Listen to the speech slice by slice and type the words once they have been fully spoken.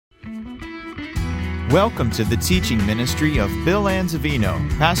Welcome to the teaching ministry of Bill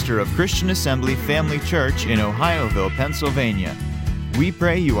Anzavino, pastor of Christian Assembly Family Church in Ohioville, Pennsylvania. We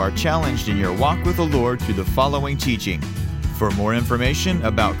pray you are challenged in your walk with the Lord through the following teaching. For more information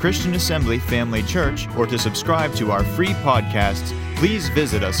about Christian Assembly Family Church or to subscribe to our free podcasts, please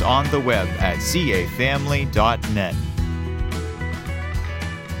visit us on the web at cafamily.net.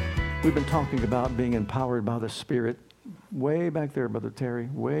 We've been talking about being empowered by the Spirit. Way back there, Brother Terry,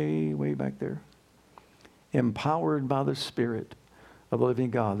 way back there. Empowered by the Spirit of the living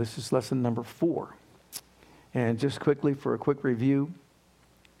God. This is lesson number 4. And just quickly, for a quick review,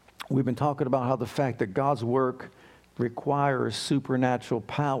 we've been talking about how the fact that God's work requires supernatural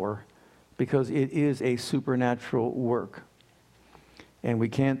power because it is a supernatural work. And we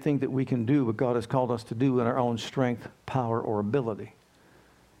can't think that we can do what God has called us to do in our own strength, power, or ability.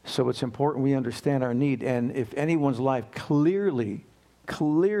 So it's important we understand our need. And if anyone's life clearly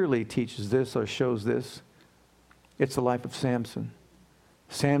teaches this or shows this, it's the life of Samson.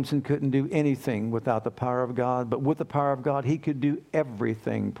 Samson couldn't do anything without the power of God, but with the power of God, he could do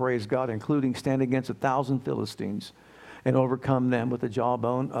everything, praise God, including stand against 1,000 Philistines and overcome them with the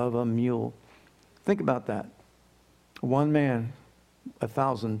jawbone of a mule. Think about that. One man,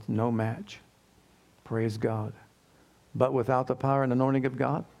 1,000, no match. Praise God. But without the power and anointing of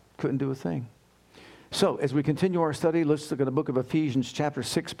God, couldn't do a thing. So, as we continue our study, let's look at the book of Ephesians chapter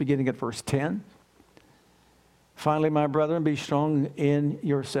 6, beginning at verse 10. Finally, my brethren, be strong in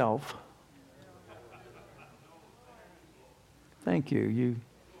yourself. Thank you. You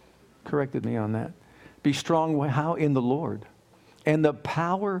corrected me on that. Be strong, how? In the Lord. And the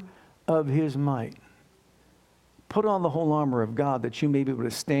power of His might. Put on the whole armor of God that you may be able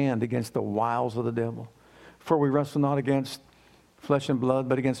to stand against the wiles of the devil. For we wrestle not against flesh and blood,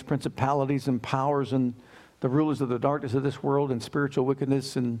 but against principalities and powers and the rulers of the darkness of this world and spiritual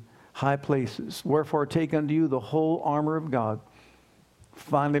wickedness in high places. Wherefore take unto you the whole armor of God,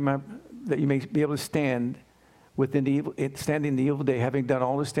 finally, that you may be able to stand within the evil, standing the evil day, having done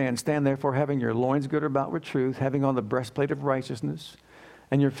all to stand. Stand therefore, having your loins girded about with truth, having on the breastplate of righteousness,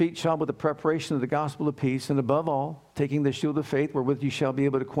 and your feet shod with the preparation of the gospel of peace, and above all, taking the shield of faith, wherewith you shall be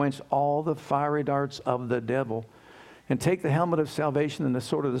able to quench all the fiery darts of the devil, and take the helmet of salvation and the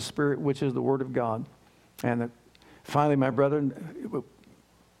sword of the Spirit, which is the word of God. And finally, my brethren,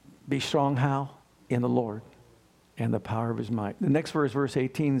 be strong, how? In the Lord and the power of His might. The next verse, verse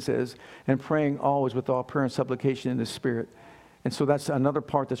 18 says, and praying always with all prayer and supplication in the Spirit. And so that's another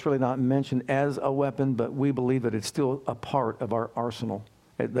part that's really not mentioned as a weapon, but we believe that it's still a part of our arsenal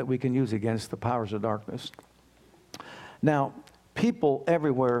that we can use against the powers of darkness. Now, people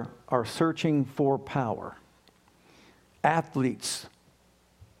everywhere are searching for power. Athletes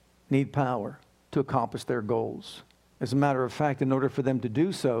need power to accomplish their goals. As a matter of fact, in order for them to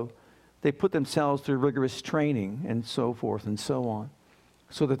do so, they put themselves through rigorous training and so forth and so on,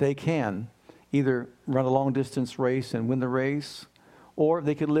 so that they can either run a long-distance race and win the race, or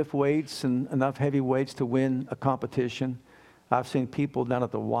they could lift weights and enough heavy weights to win a competition. I've seen people down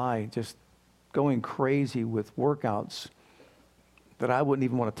at the Y just going crazy with workouts that I wouldn't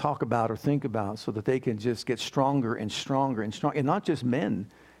even want to talk about or think about, so that they can just get stronger and stronger and stronger. And not just men,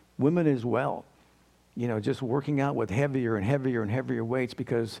 women as well. You know, just working out with heavier and heavier and heavier weights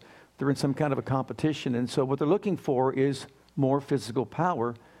because they're in some kind of a competition. And so what they're looking for is more physical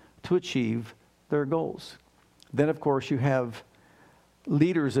power to achieve their goals. Then, of course, you have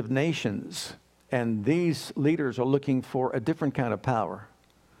leaders of nations, and these leaders are looking for a different kind of power.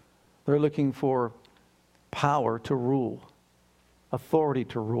 They're looking for power to rule, authority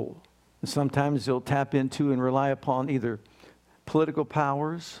to rule. And sometimes they'll tap into and rely upon either political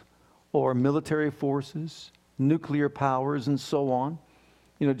powers or military forces, nuclear powers, and so on.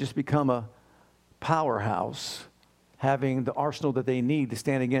 You know, just become a powerhouse, having the arsenal that they need to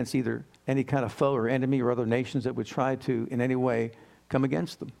stand against either any kind of foe or enemy or other nations that would try to, in any way, come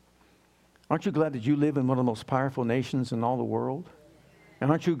against them. Aren't you glad that you live in one of the most powerful nations in all the world? And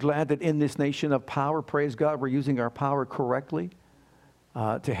aren't you glad that in this nation of power, praise God, we're using our power correctly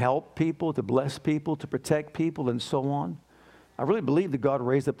to help people, to bless people, to protect people, and so on? I really believe that God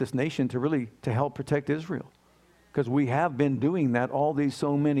raised up this nation to help protect Israel, because we have been doing that all these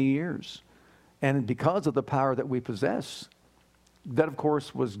so many years. And because of the power that we possess, that of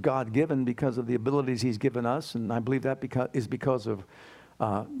course was God-given because of the abilities He's given us. And I believe that is because of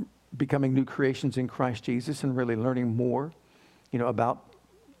becoming new creations in Christ Jesus and really learning more, you know, about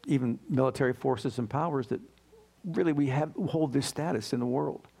even military forces and powers that really we hold this status in the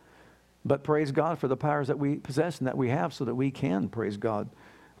world. But praise God for the powers that we possess and that we have, so that we can, praise God,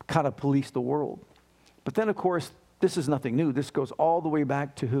 kind of police the world. But then, of course, this is nothing new. This goes all the way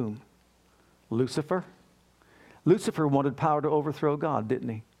back to whom? Lucifer. Lucifer wanted power to overthrow God, didn't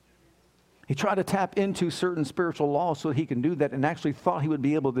he? He tried to tap into certain spiritual laws so that he can do that, and actually thought he would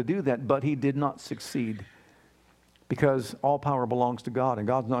be able to do that, but he did not succeed. Because all power belongs to God, and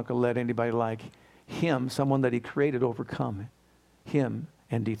God's not going to let anybody like him, someone that he created, overcome him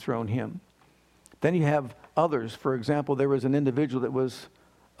and dethrone him. Then you have others. For example, there was an individual that was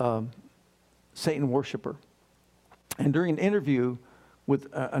a Satan worshiper. And during an interview with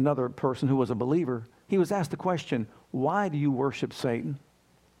another person who was a believer, he was asked the question, why do you worship Satan?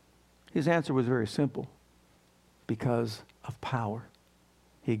 His answer was very simple. Because of power.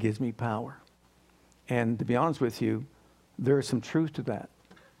 He gives me power. And to be honest with you, there is some truth to that.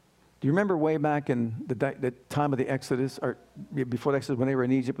 Do you remember way back in the time of the Exodus, or before the Exodus, when they were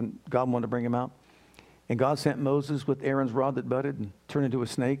in Egypt and God wanted to bring them out? And God sent Moses with Aaron's rod that budded and turned into a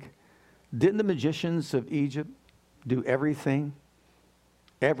snake. Didn't the magicians of Egypt do everything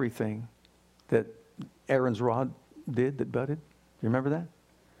that Aaron's rod did that budded? You remember that?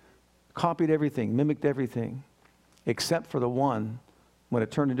 Copied everything, mimicked everything, except for the one, when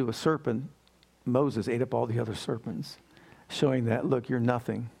it turned into a serpent, Moses ate up all the other serpents, showing that, look, you're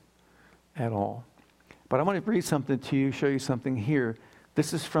nothing at all. But I want to read something to you, show you something here.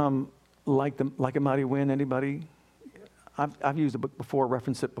 This is from Like a Mighty Wind. Anybody? I've used the book before,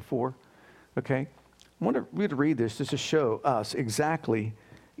 referenced it before. Okay? I want to read this just to show us exactly,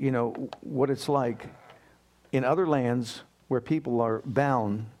 what it's like in other lands where people are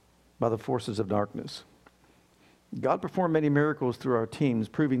bound by the forces of darkness. God performed many miracles through our teams,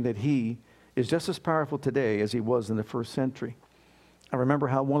 proving that he is just as powerful today as he was in the first century. I remember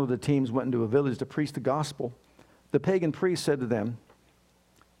how one of the teams went into a village to preach the gospel. The pagan priest said to them,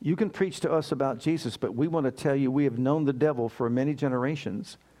 you can preach to us about Jesus, but we want to tell you we have known the devil for many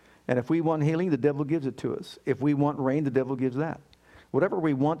generations. And if we want healing, the devil gives it to us. If we want rain, the devil gives that. Whatever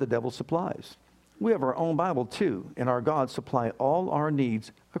we want, the devil supplies. We have our own Bible too, and our gods supply all our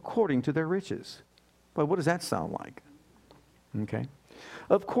needs according to their riches. But what does that sound like? Okay.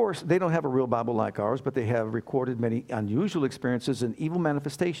 Of course, they don't have a real Bible like ours, but they have recorded many unusual experiences and evil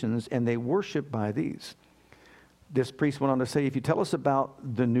manifestations, and they worship by these. This priest went on to say, if you tell us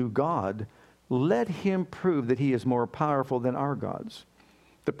about the new God, let him prove that he is more powerful than our gods.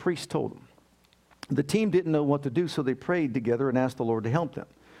 The priest told them. The team didn't know what to do, so they prayed together and asked the Lord to help them.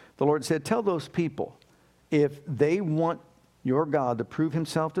 The Lord said, tell those people, if they want your God to prove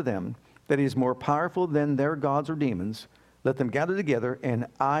himself to them, that he is more powerful than their gods or demons, let them gather together, and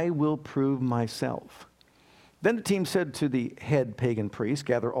I will prove myself. Then the team said to the head pagan priest,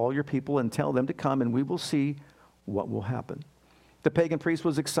 gather all your people and tell them to come, and we will see what will happen. The pagan priest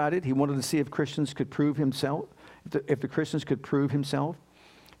was excited. He wanted to see if Christians could prove himself, if the Christians could prove himself.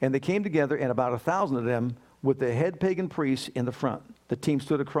 And they came together, and about 1,000 of them with the head pagan priest in the front. The team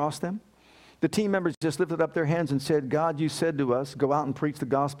stood across them. The team members just lifted up their hands and said, God, you said to us, go out and preach the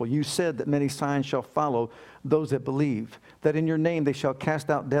gospel. You said that many signs shall follow those that believe, that in your name they shall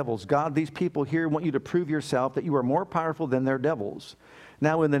cast out devils. God, these people here want you to prove yourself that you are more powerful than their devils.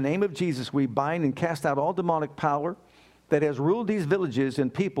 Now in the name of Jesus, we bind and cast out all demonic power that has ruled these villages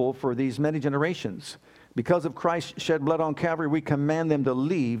and people for these many generations. Because of Christ's shed blood on Calvary, we command them to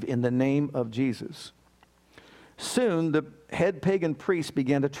leave in the name of Jesus. Soon the head pagan priest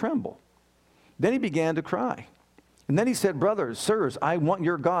began to tremble. Then he began to cry. And then he said, brothers, sirs, I want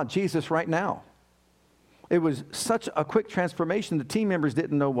your God, Jesus, right now. It was such a quick transformation, the team members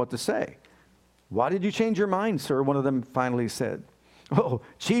didn't know what to say. Why did you change your mind, sir? One of them finally said. Oh,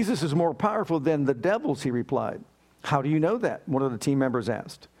 Jesus is more powerful than the devils, he replied. How do you know that? One of the team members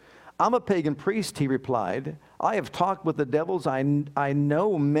asked. I'm a pagan priest, he replied. I have talked with the devils. I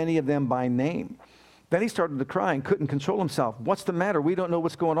know many of them by name. Then he started to cry and couldn't control himself. What's the matter? We don't know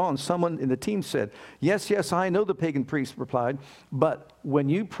what's going on. Someone in the team said, yes, I know, the pagan priest replied. But when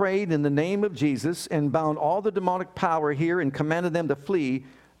you prayed in the name of Jesus and bound all the demonic power here and commanded them to flee,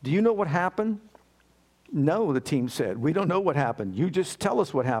 do you know what happened? No, the team said. We don't know what happened. You just tell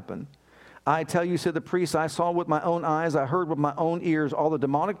us what happened. I tell you, said the priest, I saw with my own eyes, I heard with my own ears all the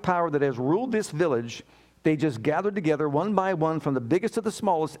demonic power that has ruled this village. They just gathered together one by one from the biggest to the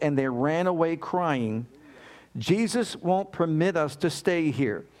smallest, and they ran away crying. Jesus won't permit us to stay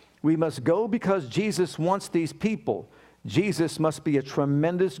here. We must go because Jesus wants these people. Jesus must be a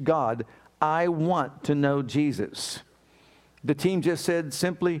tremendous God. I want to know Jesus. The team just said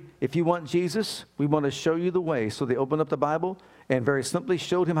simply, if you want Jesus, we want to show you the way. So they opened up the Bible and very simply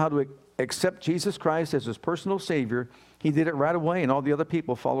showed him how to accept Jesus Christ as his personal Savior. He did it right away, and all the other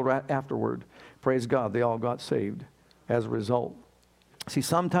people followed right afterward. Praise God, they all got saved as a result. See,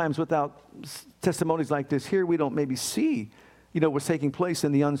 sometimes without testimonies like this here, we don't maybe see what's taking place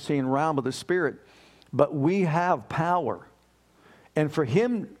in the unseen realm of the Spirit. But we have power. And for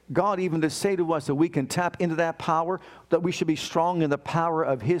him, God, even to say to us that we can tap into that power, that we should be strong in the power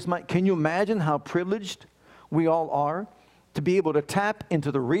of his might. Can you imagine how privileged we all are to be able to tap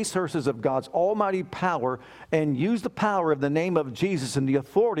into the resources of God's almighty power and use the power of the name of Jesus and the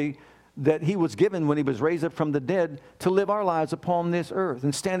authority that he was given when he was raised up from the dead to live our lives upon this earth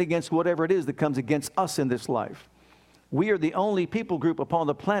and stand against whatever it is that comes against us in this life. We are the only people group upon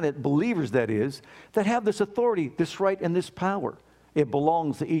the planet, believers that is, that have this authority, this right, and this power. It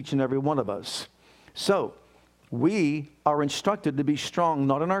belongs to each and every one of us. So, we are instructed to be strong,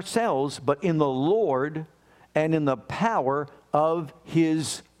 not in ourselves, but in the Lord and in the power of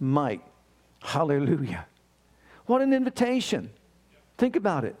his might. Hallelujah. What an invitation. Think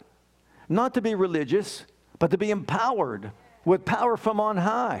about it. Not to be religious, but to be empowered with power from on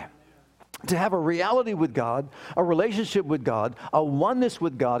high. To have a reality with God, a relationship with God, a oneness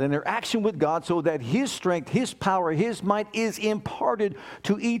with God, an interaction with God, so that his strength, his power, his might is imparted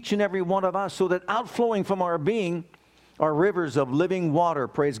to each and every one of us, so that outflowing from our being are rivers of living water,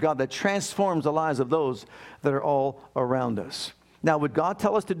 praise God, that transforms the lives of those that are all around us. Now, would God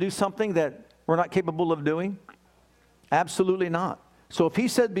tell us to do something that we're not capable of doing? Absolutely not. So if he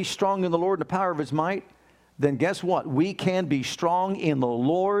said be strong in the Lord and the power of his might, then guess what? We can be strong in the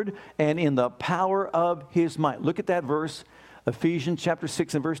Lord and in the power of his might. Look at that verse, Ephesians chapter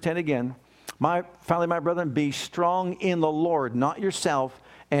 6 and verse 10 again. Finally, my brethren, be strong in the Lord, not yourself,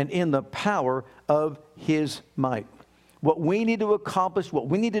 and in the power of his might. What we need to accomplish, what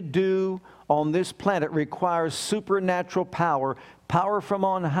we need to do on this planet requires supernatural power, power from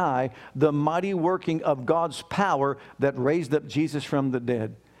on high, the mighty working of God's power that raised up Jesus from the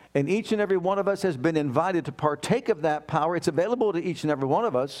dead. And each and every one of us has been invited to partake of that power. It's available to each and every one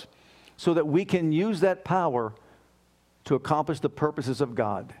of us so that we can use that power to accomplish the purposes of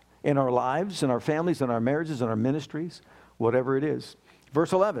God in our lives, in our families, in our marriages, in our ministries, whatever it is.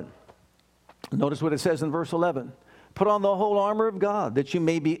 Verse 11. Notice what it says in verse 11. Put on the whole armor of God that you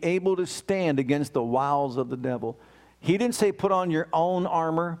may be able to stand against the wiles of the devil. He didn't say put on your own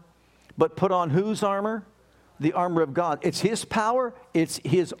armor, but put on whose armor? The armor of God. It's his power, it's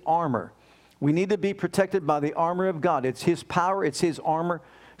his armor. We need to be protected by the armor of God. It's his power, it's his armor,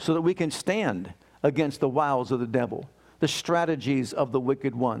 so that we can stand against the wiles of the devil, the strategies of the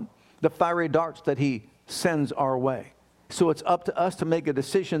wicked one, the fiery darts that he sends our way. So it's up to us to make a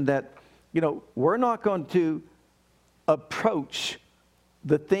decision that, we're not going to approach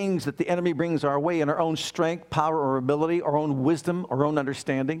the things that the enemy brings our way in our own strength, power, or ability, our own wisdom, our own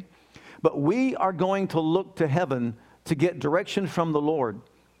understanding. But we are going to look to heaven to get direction from the Lord,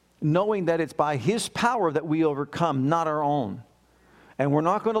 knowing that it's by his power that we overcome, not our own. And we're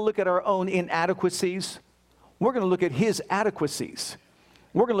not going to look at our own inadequacies. We're going to look at his adequacies.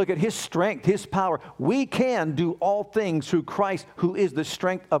 We're going to look at his strength, his power. We can do all things through Christ, who is the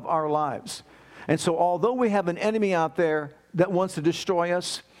strength of our lives. And so although we have an enemy out there that wants to destroy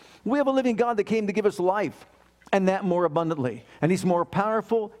us, we have a living God that came to give us life, and that more abundantly. And he's more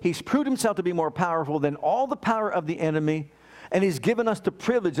powerful. He's proved himself to be more powerful than all the power of the enemy. And he's given us the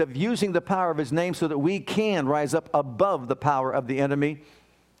privilege of using the power of his name so that we can rise up above the power of the enemy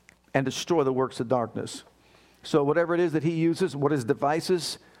and destroy the works of darkness. So whatever it is that he uses, what his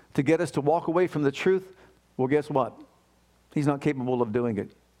devices to get us to walk away from the truth, well, guess what? He's not capable of doing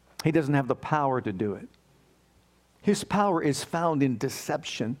it. He doesn't have the power to do it. His power is found in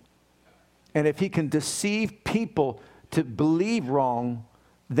deception. And if he can deceive people to believe wrong,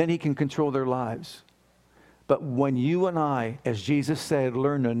 then he can control their lives. But when you and I, as Jesus said,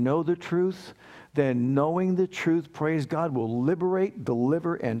 learn to know the truth, then knowing the truth, praise God, will liberate,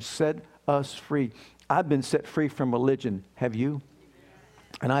 deliver, and set us free. I've been set free from religion. Have you?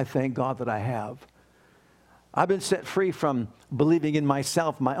 And I thank God that I have. I've been set free from believing in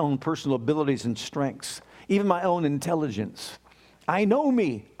myself, my own personal abilities and strengths, even my own intelligence. I know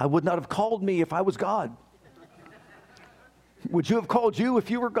me. I would not have called me if I was God. Would you have called you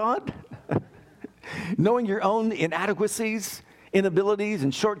if you were God? Knowing your own inadequacies, inabilities,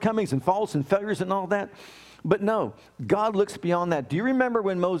 and shortcomings, and faults, and failures, and all that. But no, God looks beyond that. Do you remember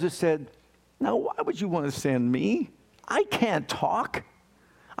when Moses said, now, why would you want to send me? I can't talk.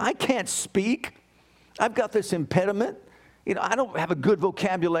 I can't speak. I've got this impediment. I don't have a good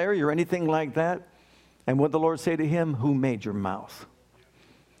vocabulary or anything like that. And what did the Lord say to him? Who made your mouth?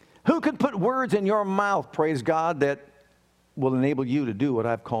 Who could put words in your mouth, praise God, that will enable you to do what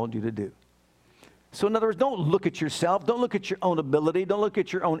I've called you to do? So in other words, don't look at yourself. Don't look at your own ability. Don't look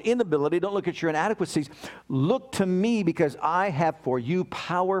at your own inability. Don't look at your inadequacies. Look to me, because I have for you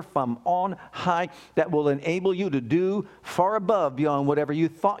power from on high that will enable you to do far above beyond whatever you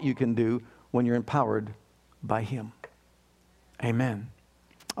thought you can do when you're empowered by him. Amen.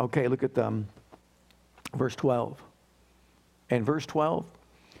 Okay, look at verse 12. And verse 12,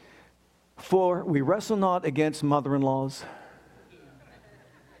 for we wrestle not against mother-in-laws.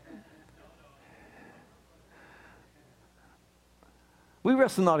 We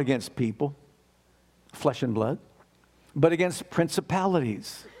wrestle not against people, flesh and blood, but against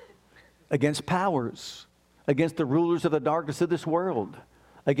principalities, against powers, against the rulers of the darkness of this world,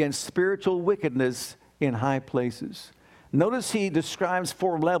 against spiritual wickedness in high places. Notice he describes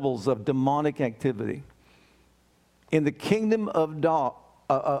 4 levels of demonic activity. In the kingdom of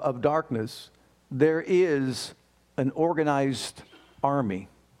darkness, there is an organized army.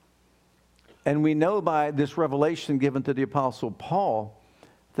 And we know by this revelation given to the Apostle Paul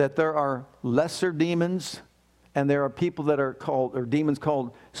that there are lesser demons, and there are people that are called, or demons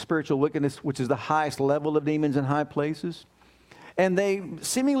called spiritual wickedness, which is the highest level of demons in high places. And they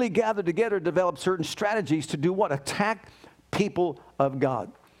seemingly gather together, develop certain strategies to do what? Attack people of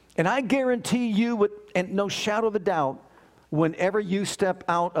God. And I guarantee you, and no shadow of a doubt, whenever you step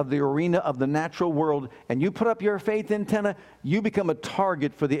out of the arena of the natural world and you put up your faith antenna, you become a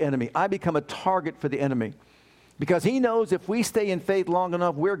target for the enemy. I become a target for the enemy. Because he knows if we stay in faith long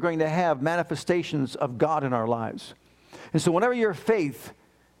enough, we're going to have manifestations of God in our lives. And so whenever your faith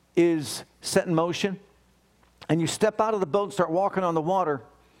is set in motion and you step out of the boat and start walking on the water,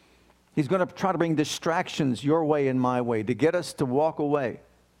 he's going to try to bring distractions your way and my way to get us to walk away.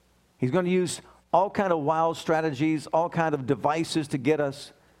 He's going to use all kind of wild strategies, all kind of devices to get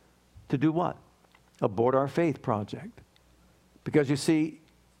us to do what? Abort our faith project. Because you see,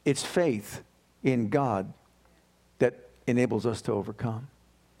 it's faith in God that enables us to overcome.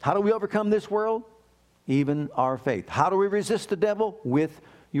 How do we overcome this world? Even our faith. How do we resist the devil? With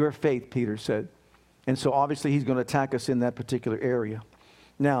your faith, Peter said. And so obviously he's going to attack us in that particular area.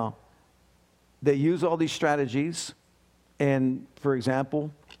 Now, they use all these strategies, and for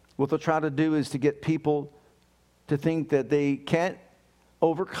example, what they'll try to do is to get people to think that they can't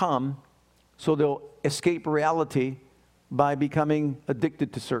overcome, so they'll escape reality by becoming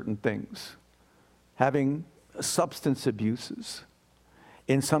addicted to certain things, having substance abuses.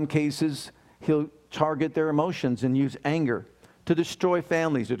 In some cases, he'll target their emotions and use anger to destroy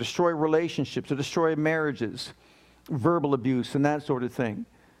families, to destroy relationships, to destroy marriages, verbal abuse, and that sort of thing.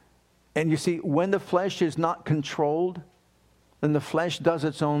 And you see, when the flesh is not controlled, then the flesh does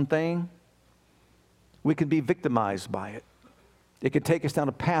its own thing, we can be victimized by it. It can take us down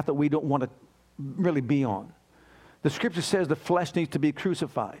a path that we don't want to really be on. The scripture says the flesh needs to be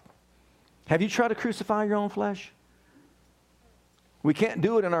crucified. Have you tried to crucify your own flesh? We can't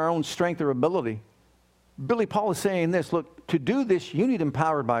do it in our own strength or ability. Billy Paul is saying this, look, to do this, you need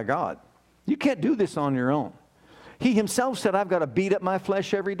empowered by God. You can't do this on your own. He himself said, I've got to beat up my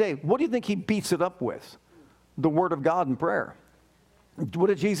flesh every day. What do you think he beats it up with? The word of God and prayer. What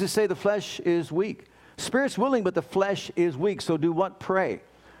did Jesus say? The flesh is weak. Spirit's willing, but the flesh is weak. So do what? Pray.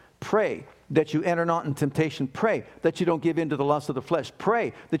 Pray that you enter not in temptation. Pray that you don't give in to the lust of the flesh.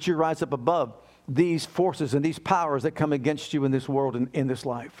 Pray that you rise up above these forces and these powers that come against you in this world and in this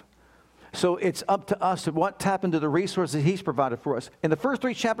life. So it's up to us to tap into the resources he's provided for us. In the first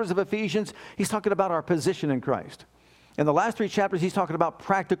 3 chapters of Ephesians, he's talking about our position in Christ. In the last 3 chapters, he's talking about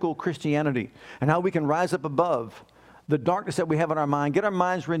practical Christianity and how we can rise up above the darkness that we have in our mind, get our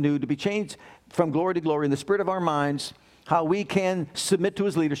minds renewed, to be changed from glory to glory in the spirit of our minds, how we can submit to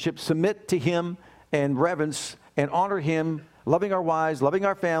his leadership, submit to him and reverence and honor him, loving our wives, loving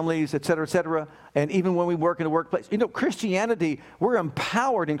our families, etc., and even when we work in the workplace. You know, Christianity, we're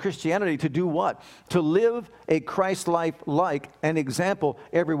empowered in Christianity to do what? To live a Christ life like an example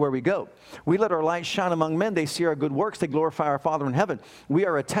everywhere we go. We let our light shine among men. They see our good works. They glorify our Father in heaven. We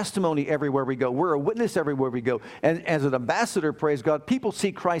are a testimony everywhere we go. We're a witness everywhere we go. And as an ambassador, praise God, people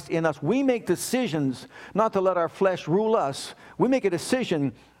see Christ in us. We make decisions not to let our flesh rule us. We make a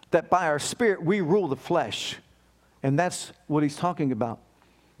decision that by our spirit we rule the flesh. And that's what he's talking about.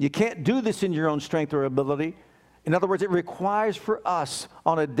 You can't do this in your own strength or ability. In other words, it requires for us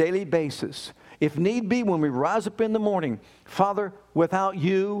on a daily basis, if need be, when we rise up in the morning, Father, without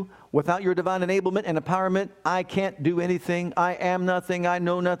you, Without your divine enablement and empowerment, I can't do anything. I am nothing. I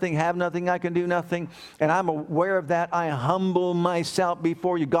know nothing, have nothing. I can do nothing. And I'm aware of that. I humble myself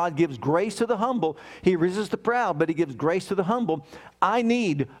before you. God gives grace to the humble. He resists the proud, but He gives grace to the humble. I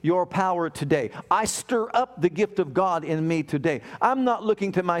need your power today. I stir up the gift of God in me today. I'm not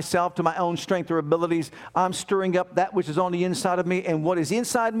looking to myself, to my own strength or abilities. I'm stirring up that which is on the inside of me. And what is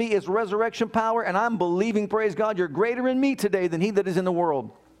inside me is resurrection power. And I'm believing, praise God, you're greater in me today than he that is in the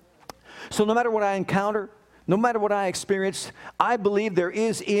world. So no matter what I encounter, no matter what I experience, I believe there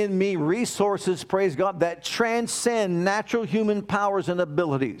is in me resources, praise God, that transcend natural human powers and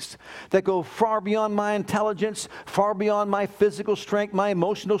abilities, that go far beyond my intelligence, far beyond my physical strength, my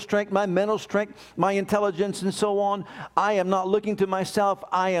emotional strength, my mental strength, my intelligence, and so on. I am not looking to myself.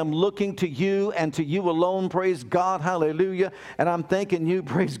 I am looking to you and to you alone, praise God, hallelujah. And I'm thanking you,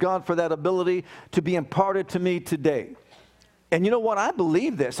 praise God, for that ability to be imparted to me today. And you know what? I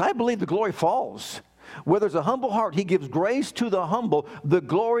believe this. I believe the glory falls. Where there's a humble heart, He gives grace to the humble. The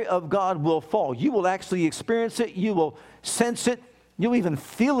glory of God will fall. You will actually experience it. You will sense it. You'll even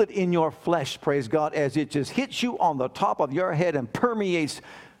feel it in your flesh, praise God, as it just hits you on the top of your head and permeates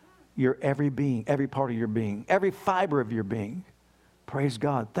your every being, every part of your being, every fiber of your being. Praise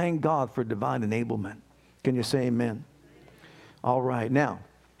God. Thank God for divine enablement. Can you say amen? All right. Now,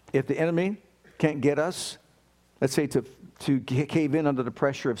 if the enemy can't get us, let's say to cave in under the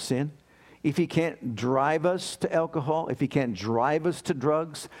pressure of sin, if he can't drive us to alcohol, if he can't drive us to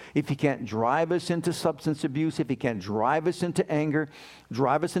drugs, if he can't drive us into substance abuse, if he can't drive us into anger,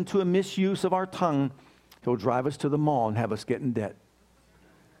 drive us into a misuse of our tongue, he'll drive us to the mall and have us get in debt.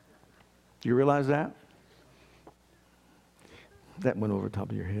 Do you realize that? That went over the top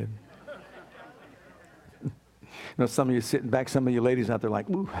of your head. You know, some of you sitting back, some of you ladies out there like,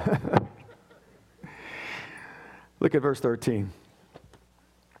 ooh. Look at verse 13.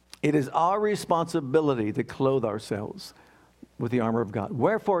 It is our responsibility to clothe ourselves with the armor of God.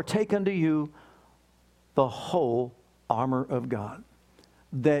 Wherefore, take unto you the whole armor of God,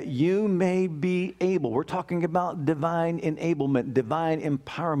 that you may be able. We're talking about divine enablement, divine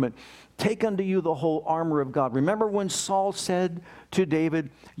empowerment. Take unto you the whole armor of God. Remember when Saul said to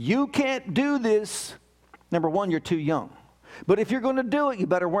David, you can't do this. Number one, you're too young. But if you're going to do it, you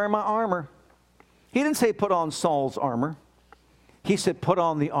better wear my armor. He didn't say put on Saul's armor. He said put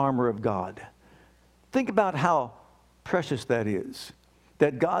on the armor of God. Think about how precious that is.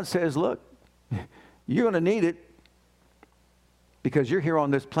 That God says, look, you're going to need it because you're here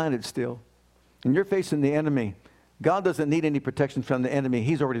on this planet still. And you're facing the enemy. God doesn't need any protection from the enemy.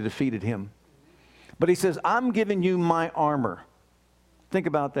 He's already defeated him. But he says, I'm giving you my armor. Think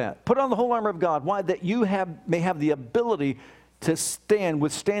about that. Put on the whole armor of God. Why? That you may have the ability to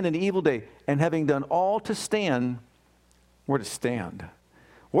withstand an evil day. And having done all to stand, we're to stand.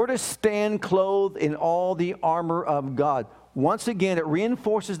 We're to stand clothed in all the armor of God. Once again, it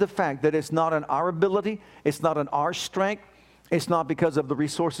reinforces the fact that it's not on our ability, it's not on our strength, it's not because of the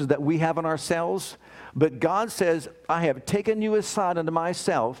resources that we have in ourselves. But God says, I have taken you aside unto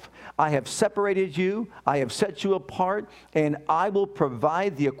myself. I have separated you. I have set you apart. And I will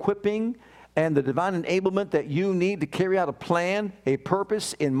provide the equipping and the divine enablement that you need to carry out a plan, a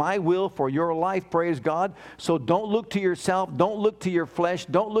purpose in my will for your life, praise God. So don't look to yourself. Don't look to your flesh.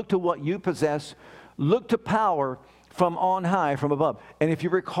 Don't look to what you possess. Look to power from on high, from above. And if you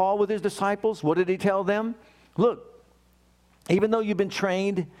recall with his disciples, what did he tell them? Look, even though you've been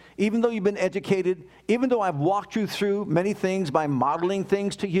trained, even though you've been educated, even though I've walked you through many things by modeling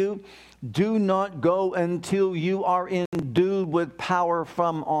things to you, do not go until you are endued with power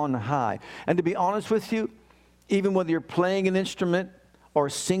from on high. And to be honest with you, even whether you're playing an instrument or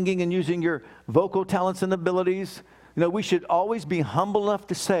singing and using your vocal talents and abilities, you know, we should always be humble enough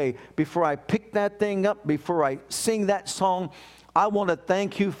to say, before I pick that thing up, before I sing that song, I want to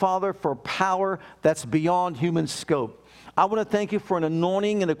thank you, Father, for power that's beyond human scope. I want to thank you for an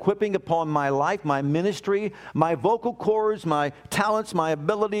anointing and equipping upon my life, my ministry, my vocal cords, my talents, my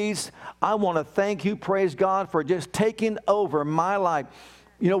abilities. I want to thank you, praise God, for just taking over my life.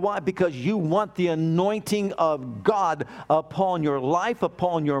 You know why? Because you want the anointing of God upon your life,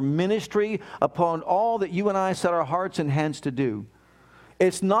 upon your ministry, upon all that you and I set our hearts and hands to do.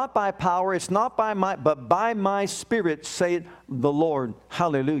 It's not by power, it's not by might, but by my Spirit, saith the Lord.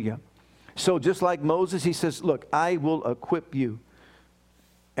 Hallelujah. So just like Moses, he says, look, I will equip you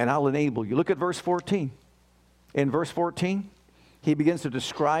and I'll enable you. Look at verse 14. In verse 14, he begins to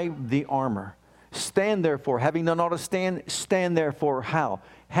describe the armor. Stand therefore, having done all to stand, stand therefore how?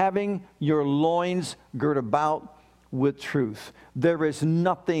 Having your loins girt about with truth. There is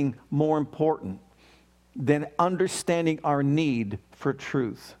nothing more important than understanding our need for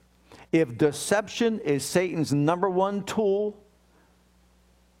truth. If deception is Satan's number one tool,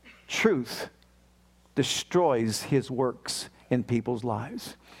 truth destroys his works in people's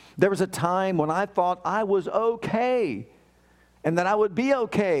lives. There was a time when I thought I was okay and that I would be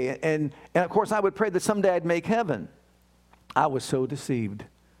okay. And of course, I would pray that someday I'd make heaven. I was so deceived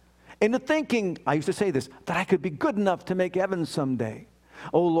into thinking, I used to say this, that I could be good enough to make heaven someday.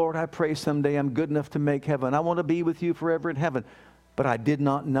 Oh, Lord, I pray someday I'm good enough to make heaven. I want to be with you forever in heaven. But I did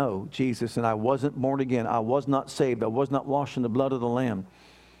not know Jesus, and I wasn't born again. I was not saved. I was not washed in the blood of the Lamb.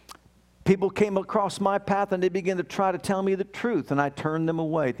 People came across my path, and they began to try to tell me the truth, and I turned them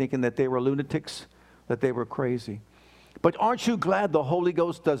away, thinking that they were lunatics, that they were crazy. But aren't you glad the Holy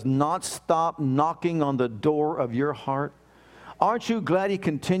Ghost does not stop knocking on the door of your heart? Aren't you glad He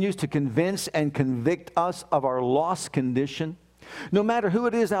continues to convince and convict us of our lost condition? No matter who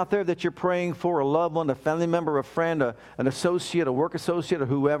it is out there that you're praying for, a loved one, a family member, a friend, an associate, a work associate, or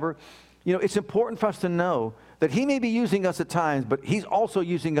whoever, you know, it's important for us to know that He may be using us at times, but He's also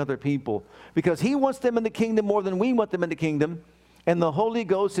using other people because He wants them in the kingdom more than we want them in the kingdom, and the Holy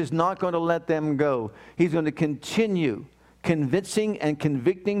Ghost is not going to let them go. He's going to continue convincing and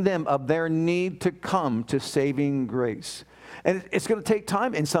convicting them of their need to come to saving grace. And it's going to take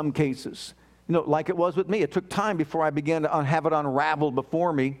time in some cases. You know, like it was with me. It took time before I began to have it unraveled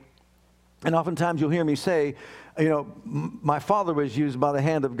before me. And oftentimes you'll hear me say, you know, my father was used by the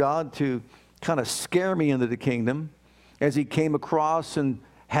hand of God to kind of scare me into the kingdom as he came across and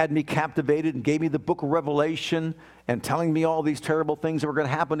had me captivated and gave me the book of Revelation and telling me all these terrible things that were going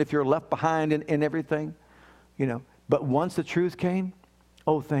to happen if you're left behind and everything, you know. But once the truth came,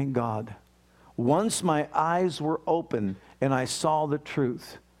 oh, thank God. Once my eyes were open and I saw the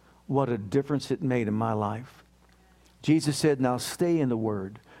truth, what a difference it made in my life. Jesus said, now stay in the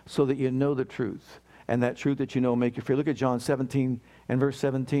Word so that you know the truth. And that truth that you know will make you free. Look at John 17 and verse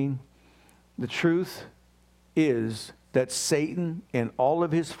 17. The truth is that Satan and all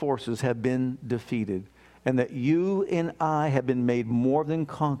of his forces have been defeated. And that you and I have been made more than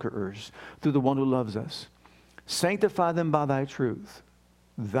conquerors through the one who loves us. Sanctify them by thy truth.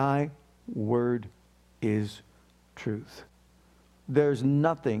 Thy word is truth. There's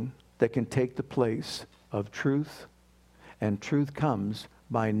nothing that can take the place of truth, and truth comes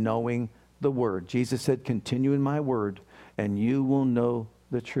by knowing the Word. Jesus said, continue in my Word, and you will know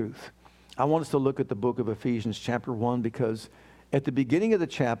the truth. I want us to look at the book of Ephesians chapter 1, because at the beginning of the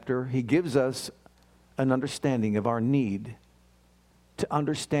chapter, he gives us an understanding of our need to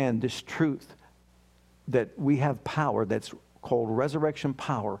understand this truth, that we have power that's called resurrection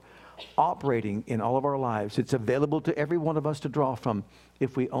power, operating in all of our lives. It's available to every one of us to draw from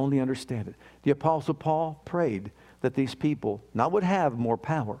if we only understand it. The Apostle Paul prayed that these people not would have more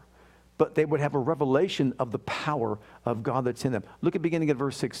power, but they would have a revelation of the power of God that's in them. Look at beginning at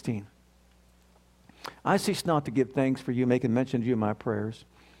verse 16. I cease not to give thanks for you, making mention to you in my prayers,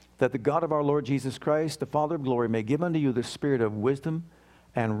 that the God of our Lord Jesus Christ, the Father of glory, may give unto you the spirit of wisdom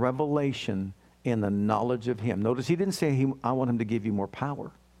and revelation in the knowledge of Him. Notice he didn't say, I want Him to give you more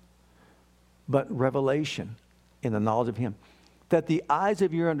power, but revelation in the knowledge of Him. That the eyes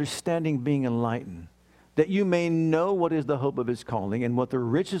of your understanding being enlightened, that you may know what is the hope of His calling, and what the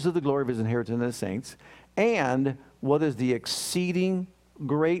riches of the glory of His inheritance in the saints, and what is the exceeding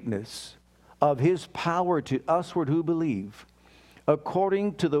greatness of His power to usward who believe,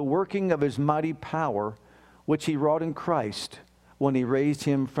 according to the working of His mighty power, which He wrought in Christ, when He raised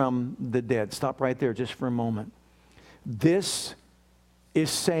Him from the dead. Stop right there just for a moment. This is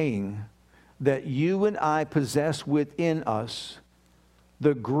saying that you and I possess within us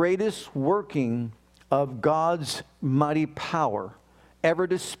the greatest working of God's mighty power ever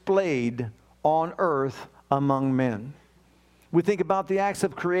displayed on earth among men. We think about the acts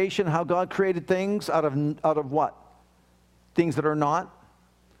of creation, how God created things out of what? Things that are not.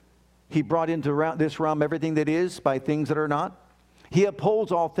 He brought into this realm everything that is by things that are not. He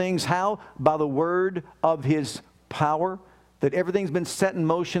upholds all things, how? By the word of His power. That everything's been set in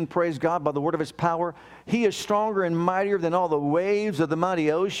motion, praise God, by the word of His power. He is stronger and mightier than all the waves of the mighty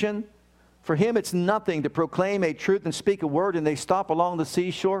ocean. For Him it's nothing to proclaim a truth and speak a word, and they stop along the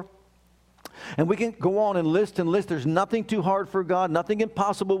seashore. And we can go on and list and list. There's nothing too hard for God, nothing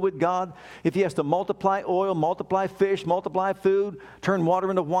impossible with God. If He has to multiply oil, multiply fish, multiply food, turn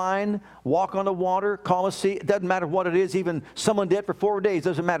water into wine, walk on the water, calm a sea, it doesn't matter what it is, even someone dead for 4 days,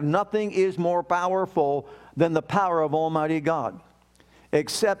 doesn't matter. Nothing is more powerful than the power of Almighty God.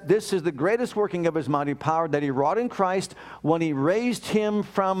 Except this is the greatest working of His mighty power that He wrought in Christ when He raised Him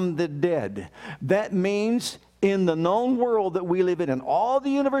from the dead. That means in the known world that we live in, and all the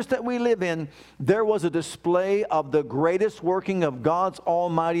universe that we live in, there was a display of the greatest working of God's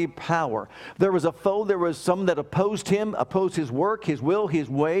almighty power. There was a foe, there was some that opposed him, opposed his work, his will, his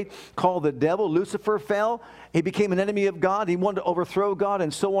way, called the devil. Lucifer fell. He became an enemy of God. He wanted to overthrow God,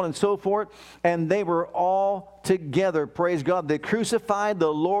 and so on and so forth. And they were all together, praise God. They crucified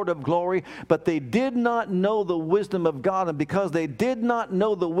the Lord of glory, but they did not know the wisdom of God. And because they did not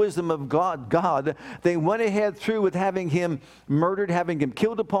know the wisdom of God, they went ahead through with having him murdered, having him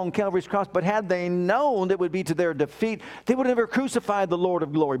killed upon Calvary's cross. But had they known it would be to their defeat, they would have never crucified the Lord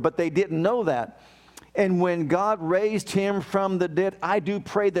of glory. But they didn't know that. And when God raised him from the dead, I do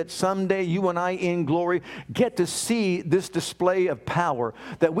pray that someday you and I in glory get to see this display of power.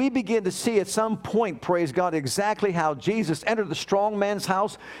 That we begin to see at some point, praise God, exactly how Jesus entered the strong man's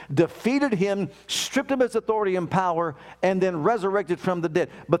house, defeated him, stripped him of his authority and power, and then resurrected from the dead.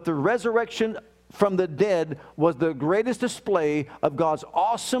 But the resurrection from the dead was the greatest display of God's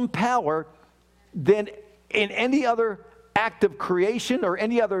awesome power than in any other act of creation or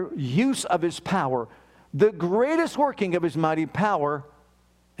any other use of his power. The greatest working of his mighty power,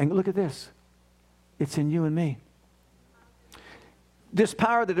 and look at this, it's in you and me. This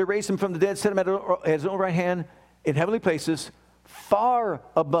power that raised him from the dead, set him at his own right hand in heavenly places, far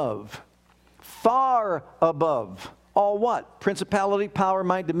above all what? Principality, power,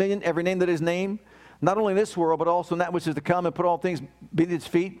 might, dominion, every name that is named, not only in this world, but also in that which is to come, and put all things beneath his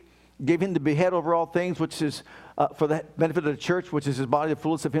feet. Gave him to be head over all things, which is for the benefit of the church, which is his body, the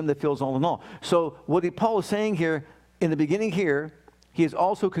fullness of him that fills all in all. So what Paul is saying here, in the beginning here, he is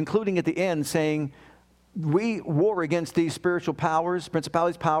also concluding at the end saying, we war against these spiritual powers,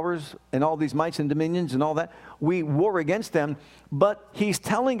 principalities, powers, and all these mights and dominions and all that. We war against them, but he's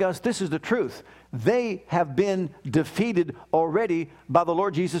telling us this is the truth. They have been defeated already by the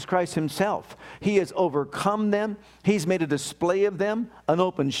Lord Jesus Christ himself. He has overcome them. He's made a display of them, an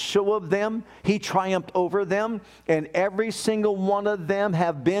open show of them. He triumphed over them, and every single one of them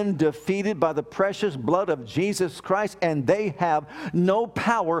have been defeated by the precious blood of Jesus Christ, and they have no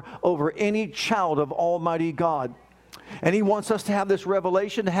power over any child of Almighty God. And he wants us to have this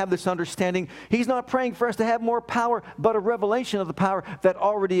revelation, to have this understanding. He's not praying for us to have more power, but a revelation of the power that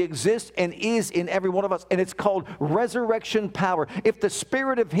already exists and is in every one of us. And it's called resurrection power. If the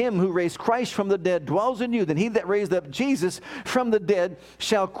spirit of him who raised Christ from the dead dwells in you, then he that raised up Jesus from the dead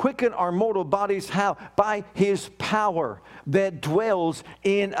shall quicken our mortal bodies. How? By his power that dwells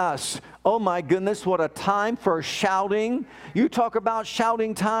in us. Oh my goodness, what a time for shouting. You talk about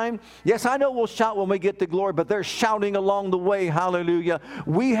shouting time. Yes, I know we'll shout when we get to glory, but there's shouting along the way. Hallelujah.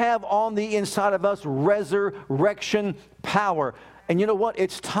 We have on the inside of us resurrection power. And you know what?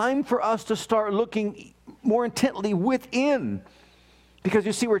 It's time for us to start looking more intently within. Because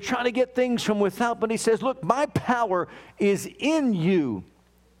you see, we're trying to get things from without, but he says, look, my power is in you.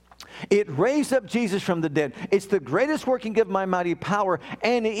 It raised up Jesus from the dead. It's the greatest working of my mighty power,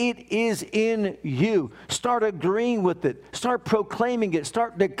 and it is in you. Start agreeing with it. Start proclaiming it.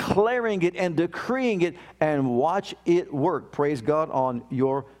 Start declaring it and decreeing it, and watch it work. Praise God on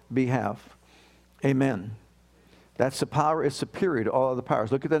your behalf. Amen. That's the power is superior to all other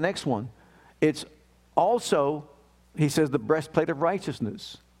powers. Look at the next one. It's also, he says, the breastplate of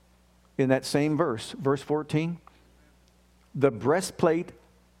righteousness. In that same verse, verse 14. The breastplate.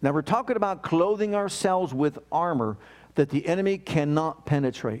 Now we're talking about clothing ourselves with armor that the enemy cannot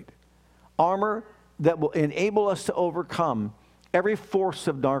penetrate. Armor that will enable us to overcome every force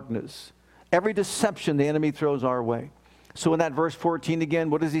of darkness, every deception the enemy throws our way. So in that verse 14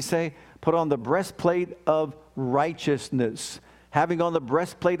 again, what does he say? Put on the breastplate of righteousness. Having on the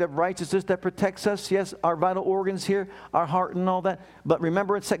breastplate of righteousness that protects us, yes, our vital organs here, our heart and all that. But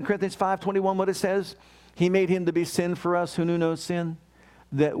remember in 2 Corinthians 5:21 what it says? He made him to be sin for us who knew no sin,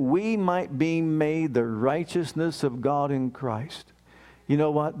 that we might be made the righteousness of God in Christ. You know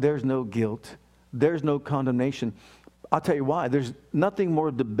what? There's no guilt. There's no condemnation. I'll tell you why. There's nothing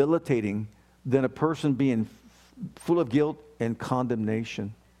more debilitating than a person being full of guilt and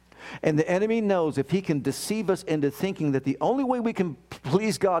condemnation. And the enemy knows if he can deceive us into thinking that the only way we can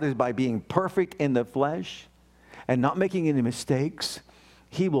please God is by being perfect in the flesh and not making any mistakes,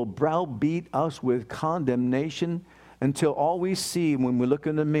 he will browbeat us with condemnation until all we see when we look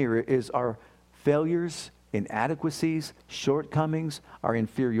in the mirror is our failures, inadequacies, shortcomings, our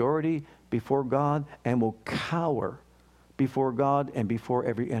inferiority before God, and will cower before God and before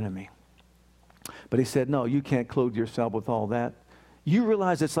every enemy. But he said, no, you can't clothe yourself with all that. You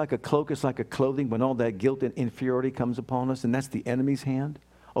realize it's like a cloak, it's like a clothing when all that guilt and inferiority comes upon us, and that's the enemy's hand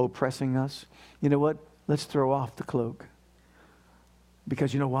oppressing us. You know what? Let's throw off the cloak.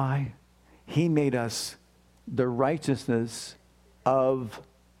 Because you know why? He made us the righteousness of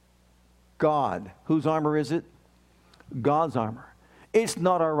God. Whose armor is it? God's armor. It's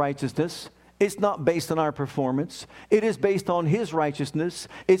not our righteousness. It's not based on our performance. It is based on His righteousness.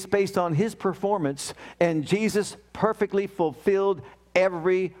 It's based on His performance. And Jesus perfectly fulfilled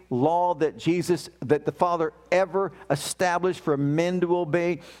every law that the Father ever established for men to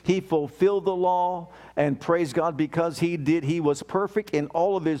obey. He fulfilled the law, and praise God, because He did. He was perfect in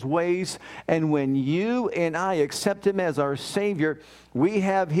all of His ways. And when you and I accept Him as our Savior, we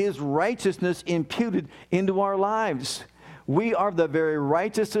have His righteousness imputed into our lives. We are the very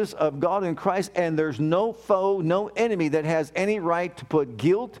righteousness of God in Christ, and there's no foe, no enemy that has any right to put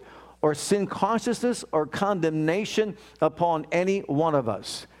guilt or sin consciousness or condemnation upon any one of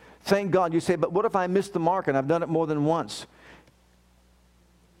us. Thank God. You say, but what if I missed the mark and I've done it more than once?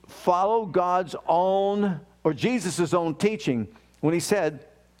 Follow God's own, or Jesus' own teaching when He said,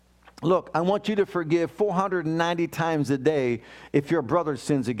 look, I want you to forgive 490 times a day if your brother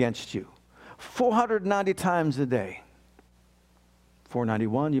sins against you. 490 times a day.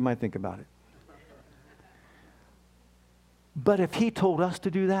 491, you might think about it. But if He told us to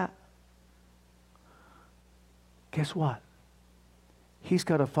do that, guess what? He's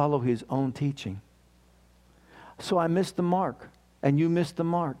got to follow His own teaching. So I missed the mark, and you missed the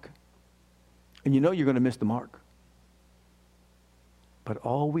mark. And you know you're going to miss the mark. But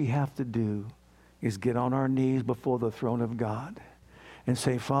all we have to do is get on our knees before the throne of God and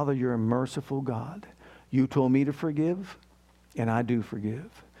say, Father, you're a merciful God. You told me to forgive, and I do forgive.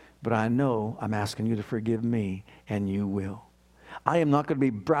 But I know I'm asking you to forgive me, and you will. I am not going to be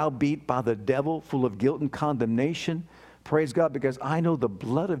browbeat by the devil, full of guilt and condemnation. Praise God, because I know the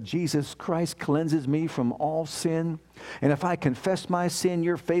blood of Jesus Christ cleanses me from all sin. And if I confess my sin,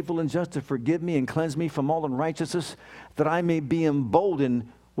 you're faithful and just to forgive me and cleanse me from all unrighteousness, that I may be emboldened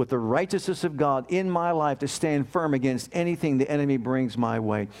with the righteousness of God in my life to stand firm against anything the enemy brings my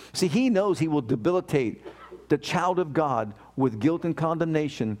way. See, He knows He will debilitate the child of God with guilt and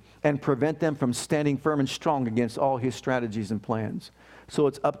condemnation and prevent them from standing firm and strong against all His strategies and plans. So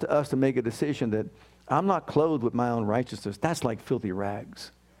it's up to us to make a decision that I'm not clothed with my own righteousness. That's like filthy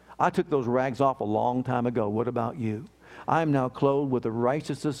rags. I took those rags off a long time ago. What about you? I am now clothed with the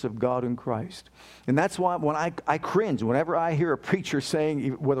righteousness of God in Christ. And that's why when I cringe whenever I hear a preacher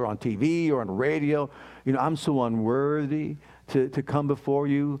saying, whether on TV or on radio, you know, I'm so unworthy to come before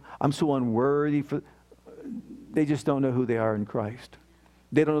you. I'm so unworthy for... They just don't know who they are in Christ.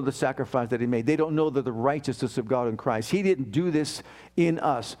 They don't know the sacrifice that He made. They don't know the righteousness of God in Christ. He didn't do this in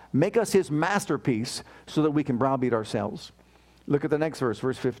us. Make us His masterpiece so that we can browbeat ourselves. Look at the next verse,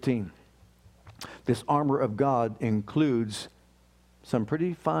 verse 15. This armor of God includes some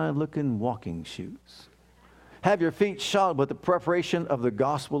pretty fine-looking walking shoes. Have your feet shod with the preparation of the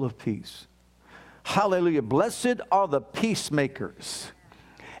gospel of peace. Hallelujah. Blessed are the peacemakers.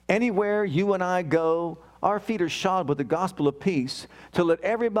 Anywhere you and I go, our feet are shod with the gospel of peace to let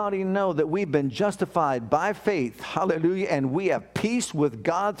everybody know that we've been justified by faith. Hallelujah. And we have peace with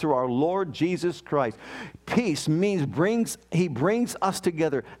God through our Lord Jesus Christ. Peace means He brings us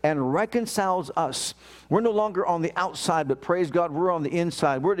together and reconciles us. We're no longer on the outside, but praise God, we're on the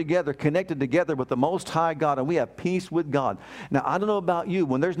inside. We're together, connected together with the Most High God, and we have peace with God. Now, I don't know about you.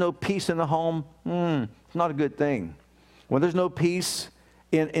 When there's no peace in the home, it's not a good thing. When there's no peace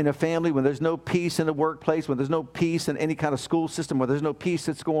in a family, when there's no peace in the workplace, when there's no peace in any kind of school system, where there's no peace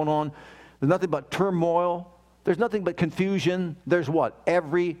that's going on, there's nothing but turmoil, there's nothing but confusion, there's what?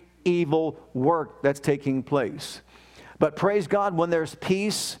 Every evil work that's taking place. But praise God, when there's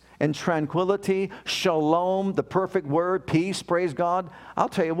peace and tranquility, shalom, the perfect word, peace, praise God, I'll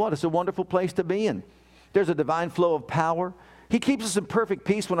tell you what, it's a wonderful place to be in. There's a divine flow of power. He keeps us in perfect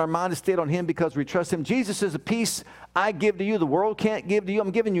peace when our mind is stayed on Him because we trust Him. Jesus says, the peace I give to you, the world can't give to you.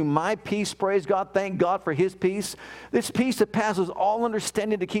 I'm giving you my peace, praise God. Thank God for His peace. This peace that passes all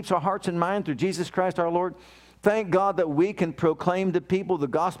understanding, that keeps our hearts and minds through Jesus Christ our Lord. Thank God that we can proclaim to people the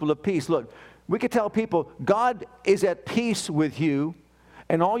gospel of peace. Look, we can tell people God is at peace with you,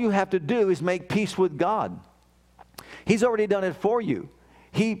 and all you have to do is make peace with God. He's already done it for you.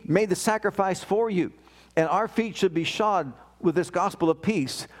 He made the sacrifice for you. And our feet should be shod with this gospel of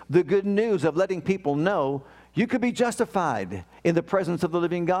peace, the good news of letting people know you could be justified in the presence of the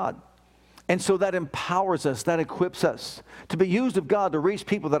living God. And so that empowers us, that equips us to be used of God to reach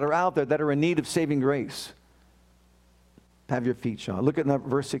people that are out there that are in need of saving grace. Have your feet shod. Look at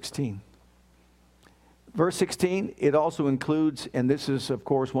verse 16. Verse 16, it also includes, and this is, of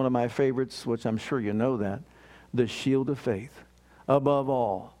course, one of my favorites, which I'm sure you know that, the shield of faith. Above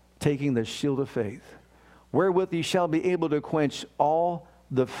all, taking the shield of faith, wherewith ye shall be able to quench all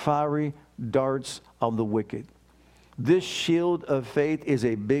the fiery darts of the wicked. This shield of faith is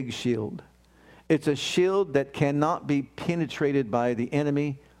a big shield. It's a shield that cannot be penetrated by the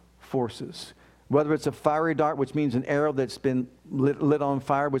enemy forces. Whether it's a fiery dart, which means an arrow that's been lit on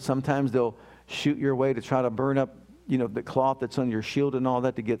fire, but sometimes they'll shoot your way to try to burn up, the cloth that's on your shield and all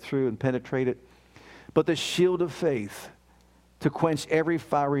that to get through and penetrate it. But the shield of faith to quench every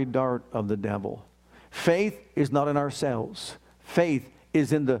fiery dart of the devil. Faith is not in ourselves. Faith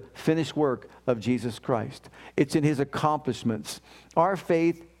is in the finished work of Jesus Christ. It's in his accomplishments. Our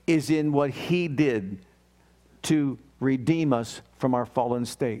faith is in what he did to redeem us from our fallen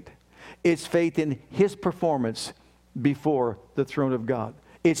state. It's faith in his performance before the throne of God.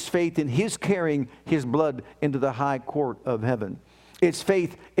 It's faith in his carrying his blood into the high court of heaven. It's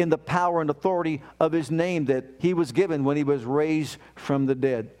faith in the power and authority of his name that he was given when he was raised from the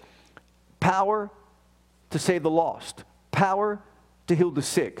dead. Power to save the lost. Power to heal the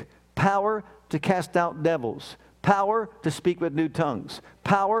sick. Power to cast out devils. Power to speak with new tongues.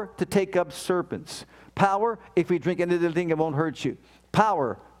 Power to take up serpents. Power, if we drink anything, it won't hurt you.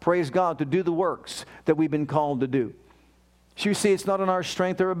 Power, praise God, to do the works that we've been called to do. So you see, it's not in our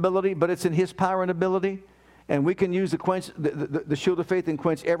strength or ability, but it's in his power and ability. And we can use the shield of faith and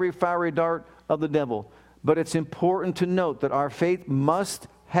quench every fiery dart of the devil. But it's important to note that our faith must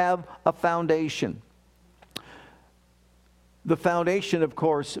have a foundation. The foundation, of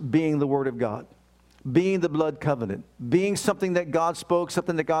course, being the Word of God, being the blood covenant, being something that God spoke,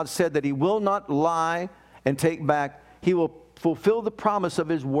 something that God said that he will not lie and take back. He will fulfill the promise of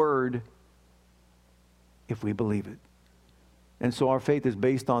his Word if we believe it. And so our faith is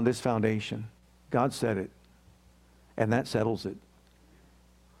based on this foundation. God said it, and that settles it.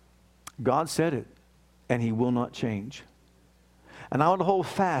 God said it, and he will not change. And I want to hold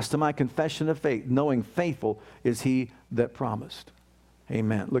fast to my confession of faith, knowing faithful is he that promised.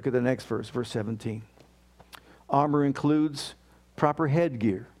 Amen. Look at the next verse, verse 17. Armor includes proper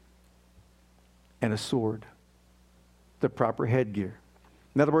headgear and a sword. The proper headgear.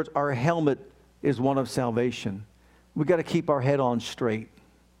 In other words, our helmet is one of salvation. We've got to keep our head on straight.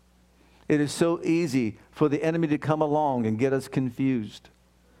 It is so easy for the enemy to come along and get us confused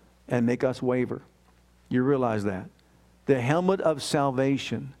and make us waver. You realize that. The helmet of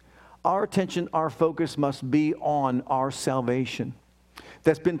salvation. Our attention, our focus must be on our salvation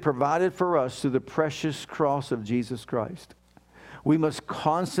that's been provided for us through the precious cross of Jesus Christ. We must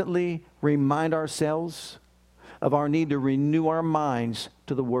constantly remind ourselves of our need to renew our minds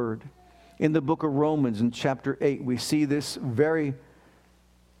to the Word. In the book of Romans, in chapter 8, we see this very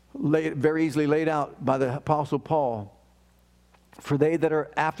easily laid out by the Apostle Paul. For they that are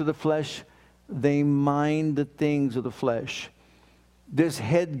after the flesh, they mind the things of the flesh. This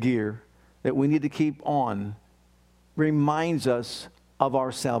headgear that we need to keep on reminds us of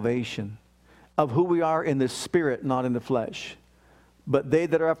our salvation, of who we are in the Spirit, not in the flesh. But they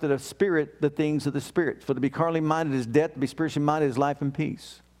that are after the Spirit, the things of the Spirit. For to be carnally minded is death, to be spiritually minded is life and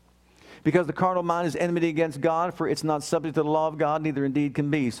peace. Because the carnal mind is enmity against God, for it's not subject to the law of God, neither indeed can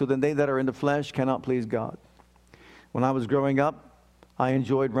be. So then they that are in the flesh cannot please God. When I was growing up, I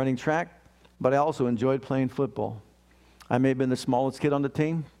enjoyed running track, but I also enjoyed playing football. I may have been the smallest kid on the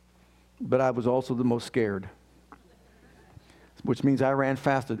team, but I was also the most scared. Which means I ran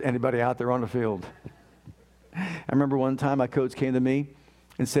faster than anybody out there on the field. I remember one time my coach came to me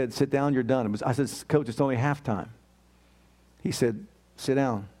and said, "Sit down, you're done." I said, "Coach, it's only halftime." He said, "Sit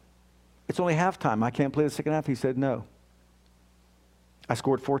down." "It's only halftime. I can't play the second half." He said, "No." I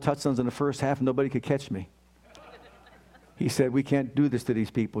scored 4 touchdowns in the first half and nobody could catch me. He said, "We can't do this to these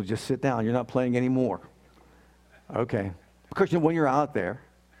people. Just sit down. You're not playing anymore." Okay. Because when you're out there,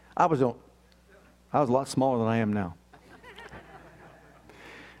 I was a lot smaller than I am now.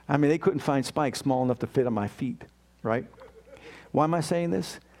 I mean, they couldn't find spikes small enough to fit on my feet, right? Why am I saying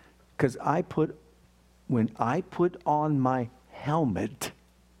this? Because when I put on my helmet,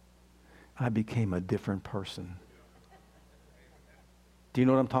 I became a different person. Do you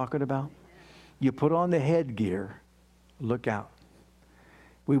know what I'm talking about? You put on the headgear, look out.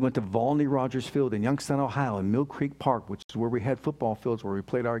 We went to Volney Rogers Field in Youngstown, Ohio, in Mill Creek Park, which is where we had football fields where we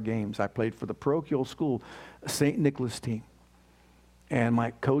played our games. I played for the parochial school, St. Nicholas team. And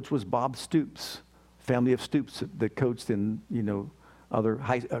my coach was Bob Stoops, family of Stoops that coached in, other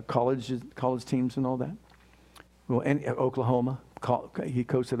college teams and all that. Well, and Oklahoma, he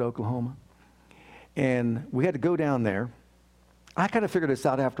coached at Oklahoma. And we had to go down there. I kind of figured this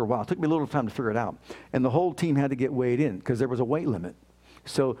out after a while. It took me a little time to figure it out. And the whole team had to get weighed in because there was a weight limit.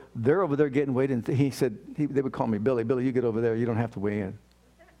 So they're over there getting weighed in. He said, they would call me Billy. "Billy, you get over there. You don't have to weigh in."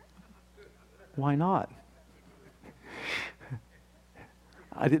 Why not?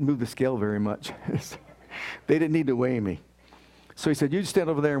 I didn't move the scale very much. They didn't need to weigh me. So he said, you stand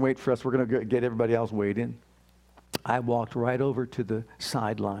over there and wait for us. We're going to get everybody else weighed in. I walked right over to the